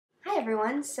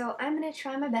everyone, so I'm going to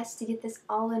try my best to get this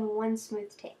all in one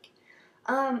smooth take.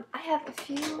 I have a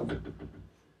few...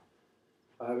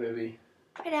 Bye, baby.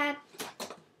 Bye, Dad.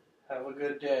 Have a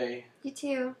good day. You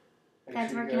too.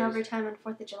 Dad's working overtime on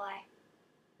 4th of July.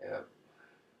 Yep.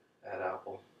 At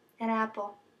Apple. At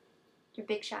Apple. You're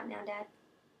big shot now, Dad.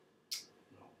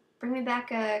 No. Bring me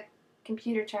back a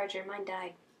computer charger. Mine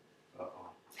died. Uh-oh.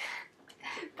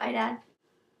 Bye, Dad.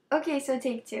 Okay, so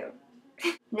take two.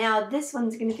 Now, this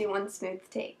one's going to be one smooth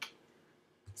take.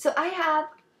 So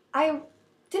I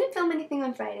didn't film anything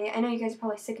on Friday. I know you guys are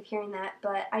probably sick of hearing that,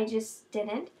 but I just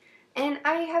didn't. And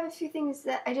I have a few things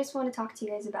that I just want to talk to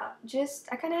you guys about.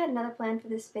 I kind of had another plan for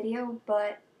this video,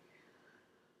 but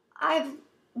I've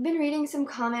been reading some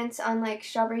comments on like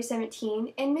Strawberry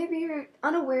 17, and maybe you're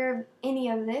unaware of any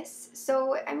of this.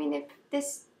 So, I mean, if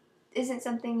this isn't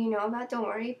something you know about, don't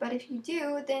worry. But if you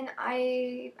do, then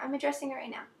I'm addressing it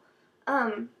right now.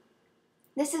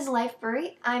 This is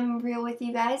LifeBurry. I'm real with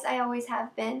you guys. I always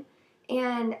have been.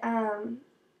 And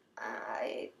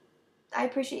I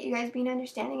appreciate you guys being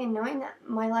understanding and knowing that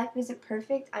my life isn't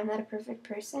perfect. I'm not a perfect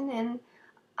person, and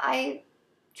I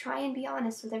try and be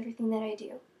honest with everything that I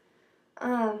do.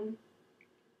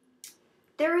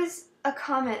 There was a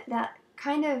comment that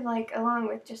kind of like, along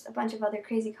with just a bunch of other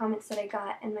crazy comments that I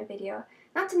got in my video,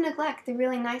 not to neglect the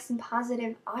really nice and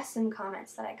positive, awesome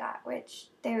comments that I got, which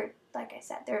they're, like I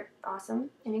said, they're awesome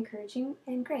and encouraging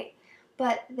and great.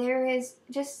 But there is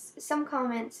just some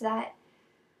comments that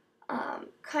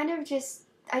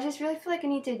I just really feel like I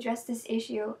need to address this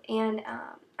issue, and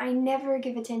I never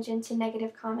give attention to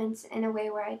negative comments in a way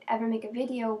where I'd ever make a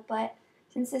video, but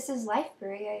since this is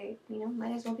LifeBurry, I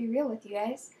might as well be real with you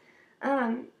guys.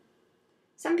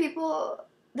 Some people,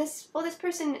 this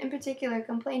person in particular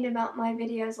complained about my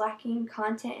videos lacking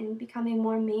content and becoming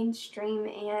more mainstream,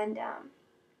 and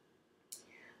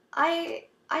I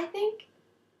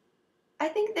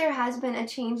think there has been a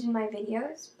change in my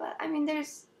videos, but I mean,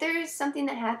 there's something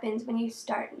that happens when you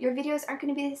start. Your videos aren't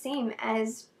going to be the same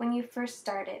as when you first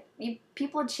started.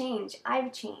 People change.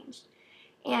 I've changed.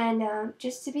 And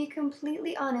just to be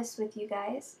completely honest with you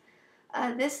guys,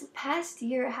 this past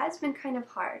year has been kind of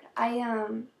hard.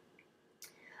 I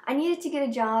needed to get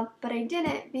a job, but I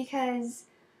didn't because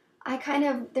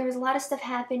there was a lot of stuff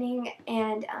happening,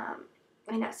 and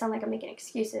I know it sounds like I'm making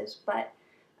excuses, but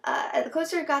the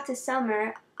closer it got to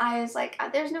summer, I was like,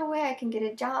 there's no way I can get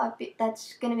a job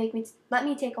that's going to let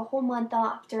me take a whole month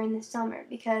off during the summer,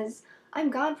 because I'm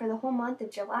gone for the whole month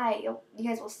of July. You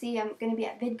guys will see I'm going to be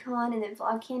at VidCon, and then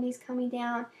Vlog Candy's coming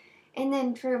down. And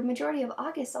then for a majority of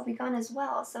August, I'll be gone as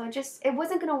well. So it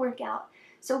wasn't going to work out.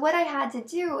 So what I had to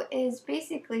do is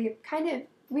basically kind of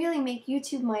really make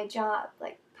YouTube my job.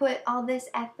 Like, put all this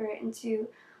effort into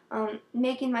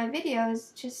making my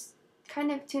videos just kind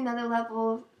of to another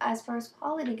level as far as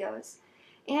quality goes.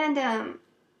 And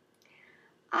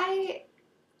I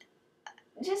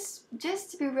just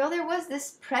to be real, there was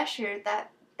this pressure that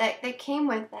came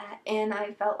with that, and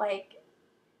I felt like,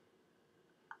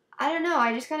 I don't know,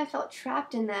 I just kind of felt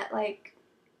trapped in that, like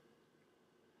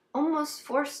almost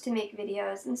forced to make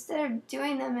videos instead of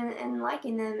doing them and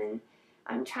liking them, and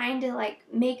I'm trying to like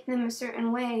make them a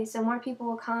certain way so more people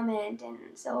will comment, and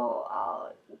so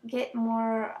I'll get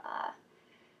more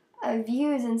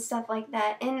views and stuff like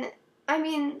that. And I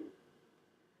mean,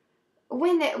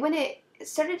 when it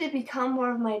started to become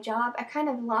more of my job, I kind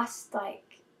of lost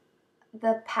like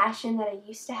the passion that I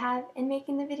used to have in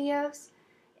making the videos,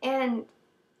 and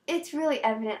it's really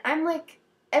evident. I'm like,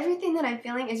 everything that I'm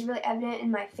feeling is really evident in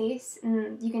my face,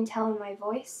 and you can tell in my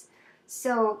voice,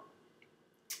 so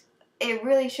it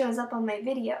really shows up on my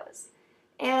videos.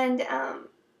 And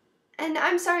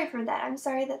I'm sorry for that. I'm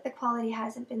sorry that the quality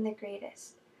hasn't been the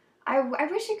greatest. I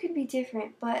wish it could be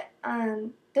different, but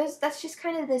that's just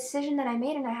kind of the decision that I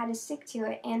made, and I had to stick to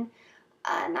it. And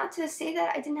not to say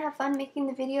that I didn't have fun making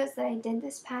the videos that I did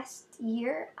this past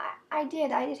year. I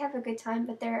did have a good time,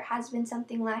 but there has been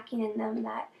something lacking in them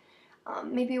that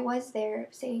maybe was there,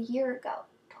 say, a year ago.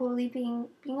 Totally being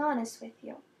honest with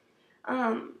you.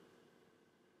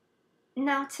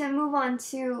 Now to move on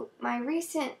to my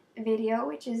recent video,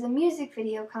 which is a music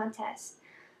video contest.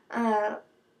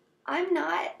 I'm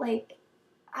not like,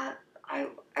 I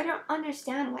don't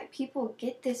understand why people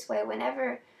get this way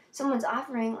whenever someone's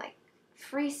offering like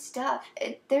free stuff.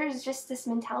 There's just this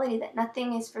mentality that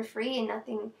nothing is for free and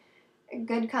nothing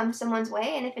good comes someone's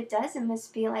way, and if it does, it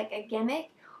must be like a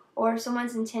gimmick, or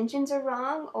someone's intentions are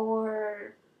wrong,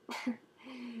 or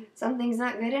something's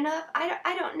not good enough.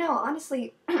 I don't know,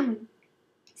 honestly.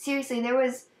 Seriously, there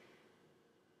was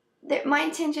my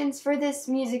intentions for this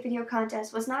music video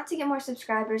contest was not to get more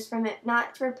subscribers from it,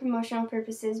 not for promotional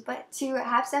purposes, but to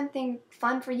have something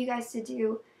fun for you guys to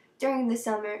do during the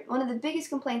summer. One of the biggest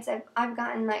complaints I've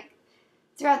gotten, like,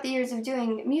 throughout the years of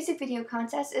doing music video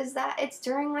contests is that it's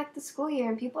during, like, the school year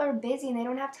and people are busy and they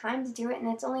don't have time to do it,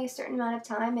 and it's only a certain amount of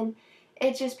time, and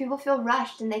it's just people feel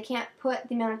rushed and they can't put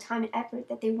the amount of time and effort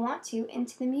that they want to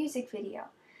into the music video.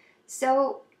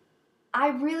 So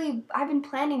I've been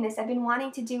planning this. I've been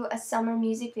wanting to do a summer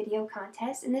music video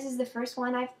contest, and this is the first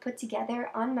one I've put together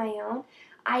on my own.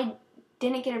 I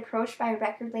didn't get approached by a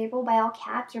record label, by All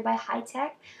Caps, or by High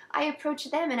Tech. I approached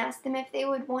them and asked them if they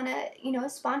would want to,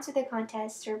 sponsor the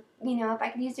contest, or, if I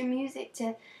could use their music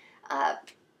uh,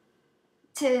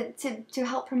 to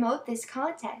help promote this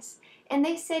contest. And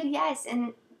they said yes,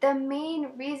 and the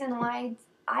main reason why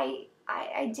I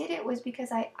did it was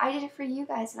because I did it for you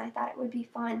guys, and I thought it would be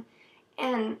fun.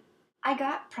 And I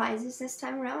got prizes this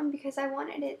time around because I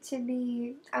wanted them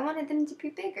to be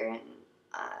bigger. And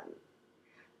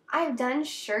I've done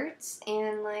shirts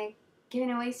and, like, given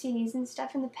away CDs and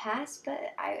stuff in the past, but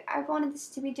I wanted this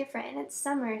to be different. And it's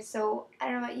summer, so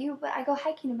I don't know about you, but I go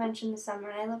hiking a bunch in the summer,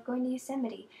 and I love going to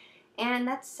Yosemite. And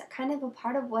that's kind of a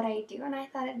part of what I do, and I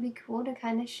thought it'd be cool to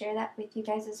kind of share that with you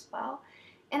guys as well.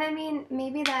 And I mean,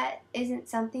 maybe that isn't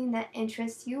something that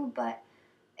interests you, but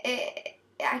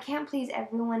I can't please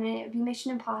everyone, and it would be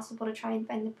mission impossible to try and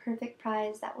find the perfect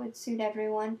prize that would suit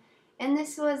everyone. And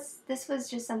this was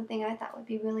just something I thought would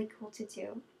be really cool to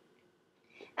do.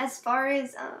 As far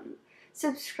as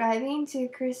subscribing to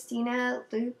Christina,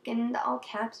 Luke, and the All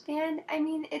Caps band, I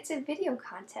mean, it's a video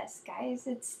contest, guys.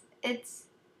 It's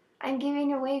I'm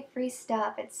giving away free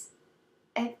stuff.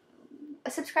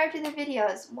 Subscribe to their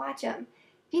videos, watch them.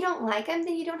 If you don't like them,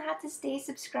 then you don't have to stay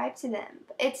subscribed to them.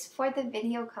 It's for the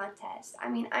video contest. I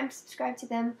mean, I'm subscribed to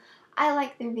them. I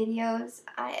like their videos.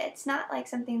 It's not like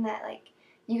something that, like,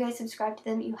 you guys subscribe to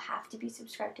them, you have to be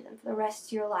subscribed to them for the rest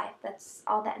of your life. That's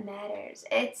all that matters.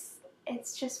 It's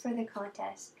just for the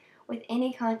contest. With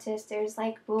any contest, there's,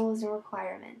 like, rules and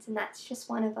requirements, and that's just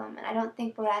one of them. And I don't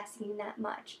think we're asking that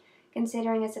much,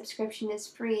 considering a subscription is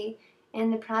free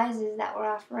and the prizes that we're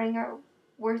offering are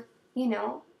worth,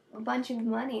 a bunch of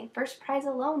money. First prize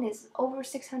alone is over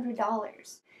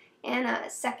 $600. And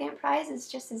second prize is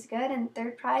just as good, and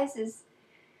third prize is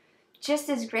just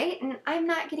as great. And I'm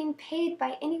not getting paid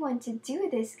by anyone to do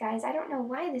this, guys. I don't know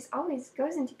why this always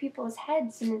goes into people's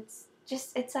heads, and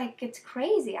it's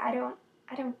crazy. I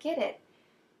don't get it.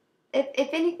 If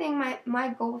anything,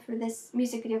 my goal for this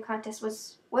music video contest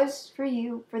was for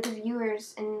you, for the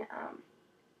viewers, and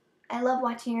I love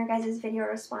watching your guys' video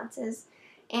responses,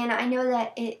 and I know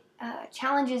that it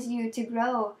challenges you to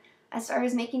grow as far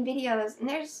as making videos. And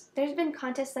there's been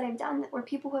contests that I've done where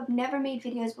people who have never made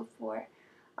videos before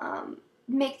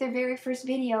make their very first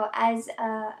video as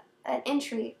an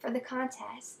entry for the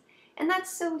contest, and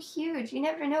that's so huge. You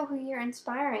never know who you're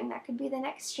inspiring. That could be the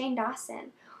next Shane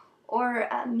Dawson, or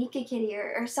Mika Kitty,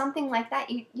 or something like that.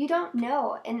 You don't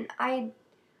know, and I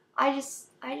just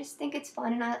think it's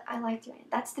fun, and I like doing it.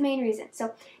 That's the main reason.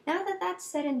 So now that that's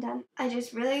said and done, I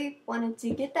just really wanted to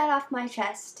get that off my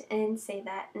chest and say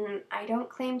that. And I don't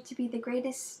claim to be the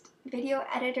greatest video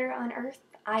editor on earth.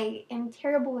 I am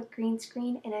terrible with green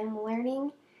screen, and I'm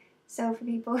learning. So for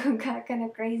people who got kind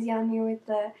of crazy on me with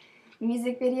the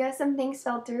music video, some things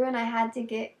fell through, and I had to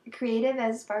get creative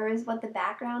as far as what the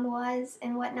background was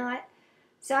and whatnot.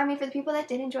 So I mean, for the people that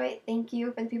did enjoy it, thank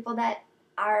you. For the people that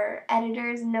are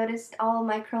editors and noticed all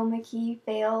my chroma key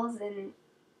fails and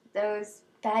those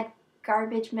bad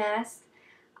garbage masks,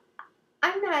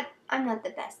 I'm not the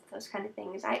best at those kind of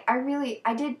things. I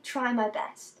did try my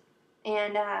best,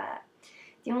 and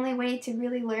the only way to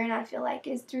really learn, I feel like,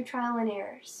 is through trial and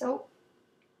error. So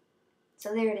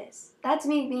there it is. That's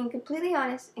me being completely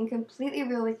honest and completely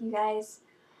real with you guys.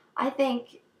 I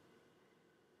think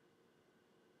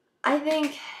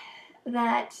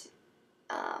that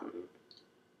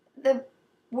the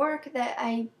work that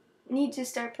I need to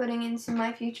start putting into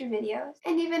my future videos,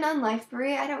 and even on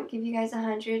LifeBurry, I don't give you guys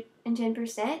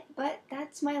 110%, but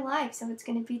that's my life, so it's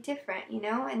going to be different,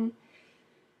 and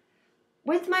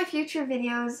with my future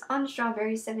videos on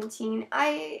Strawberry 17,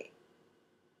 I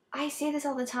say this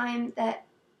all the time, that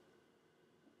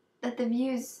the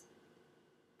views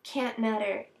can't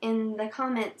matter in the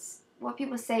comments. What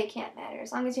people say can't matter.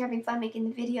 As long as you're having fun making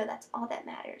the video, that's all that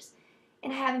matters.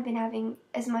 And I haven't been having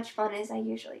as much fun as I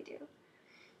usually do.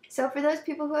 So for those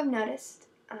people who have noticed,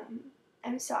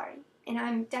 I'm sorry. And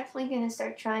I'm definitely going to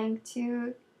start trying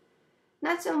to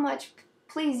not so much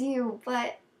please you,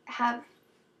 but have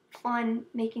fun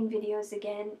making videos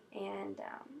again, and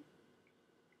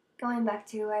going back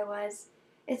to who I was.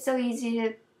 It's so easy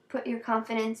to put your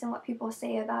confidence in what people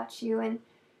say about you and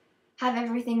have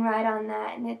everything right on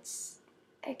that, and it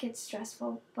gets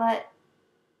stressful. But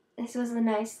this was a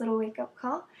nice little wake-up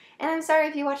call. And I'm sorry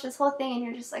if you watch this whole thing and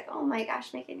you're just like, oh my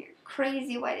gosh, Megan, you're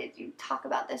crazy. Why did you talk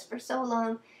about this for so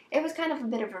long? It was kind of a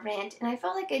bit of a rant, and I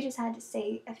felt like I just had to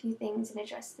say a few things and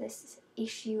address this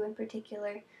issue in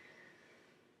particular.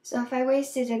 So if I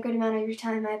wasted a good amount of your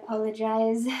time, I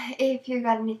apologize. If you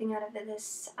got anything out of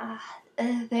this,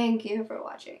 thank you for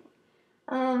watching.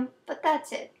 But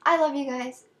that's it. I love you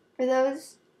guys. For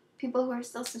those people who are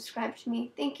still subscribed to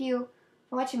me, thank you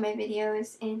for watching my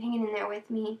videos and hanging in there with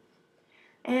me.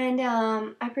 And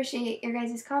I appreciate your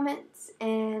guys' comments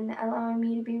and allowing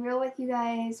me to be real with you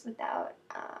guys without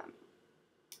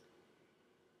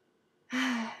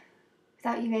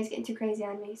without you guys getting too crazy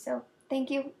on me. So thank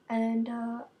you, and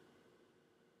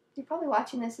you're probably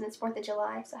watching this and it's 4th of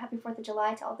July, so happy 4th of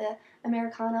July to all the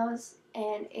Americanos,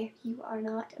 and if you are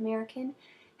not American,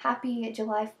 happy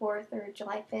July 4th or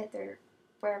July 5th or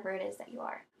wherever it is that you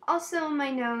are. Also,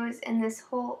 my nose and this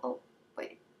whole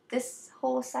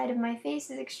side of my face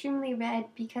is extremely red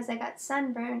because I got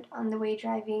sunburned on the way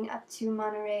driving up to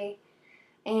Monterey,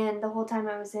 and the whole time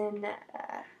I was in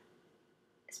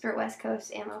Spirit West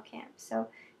Coast ammo camp. So,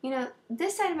 you know,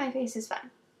 this side of my face is fine.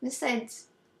 This side's,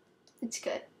 it's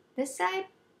good. This side,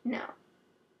 no.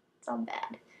 It's all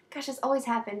bad. Gosh, this always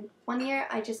happened. One year,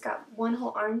 I just got one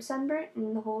whole arm sunburnt,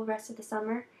 and the whole rest of the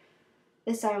summer,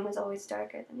 this arm was always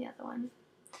darker than the other one.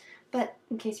 But,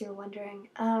 in case you were wondering,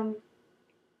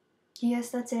 yes,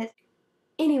 that's it.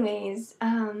 Anyways,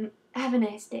 have a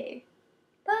nice day.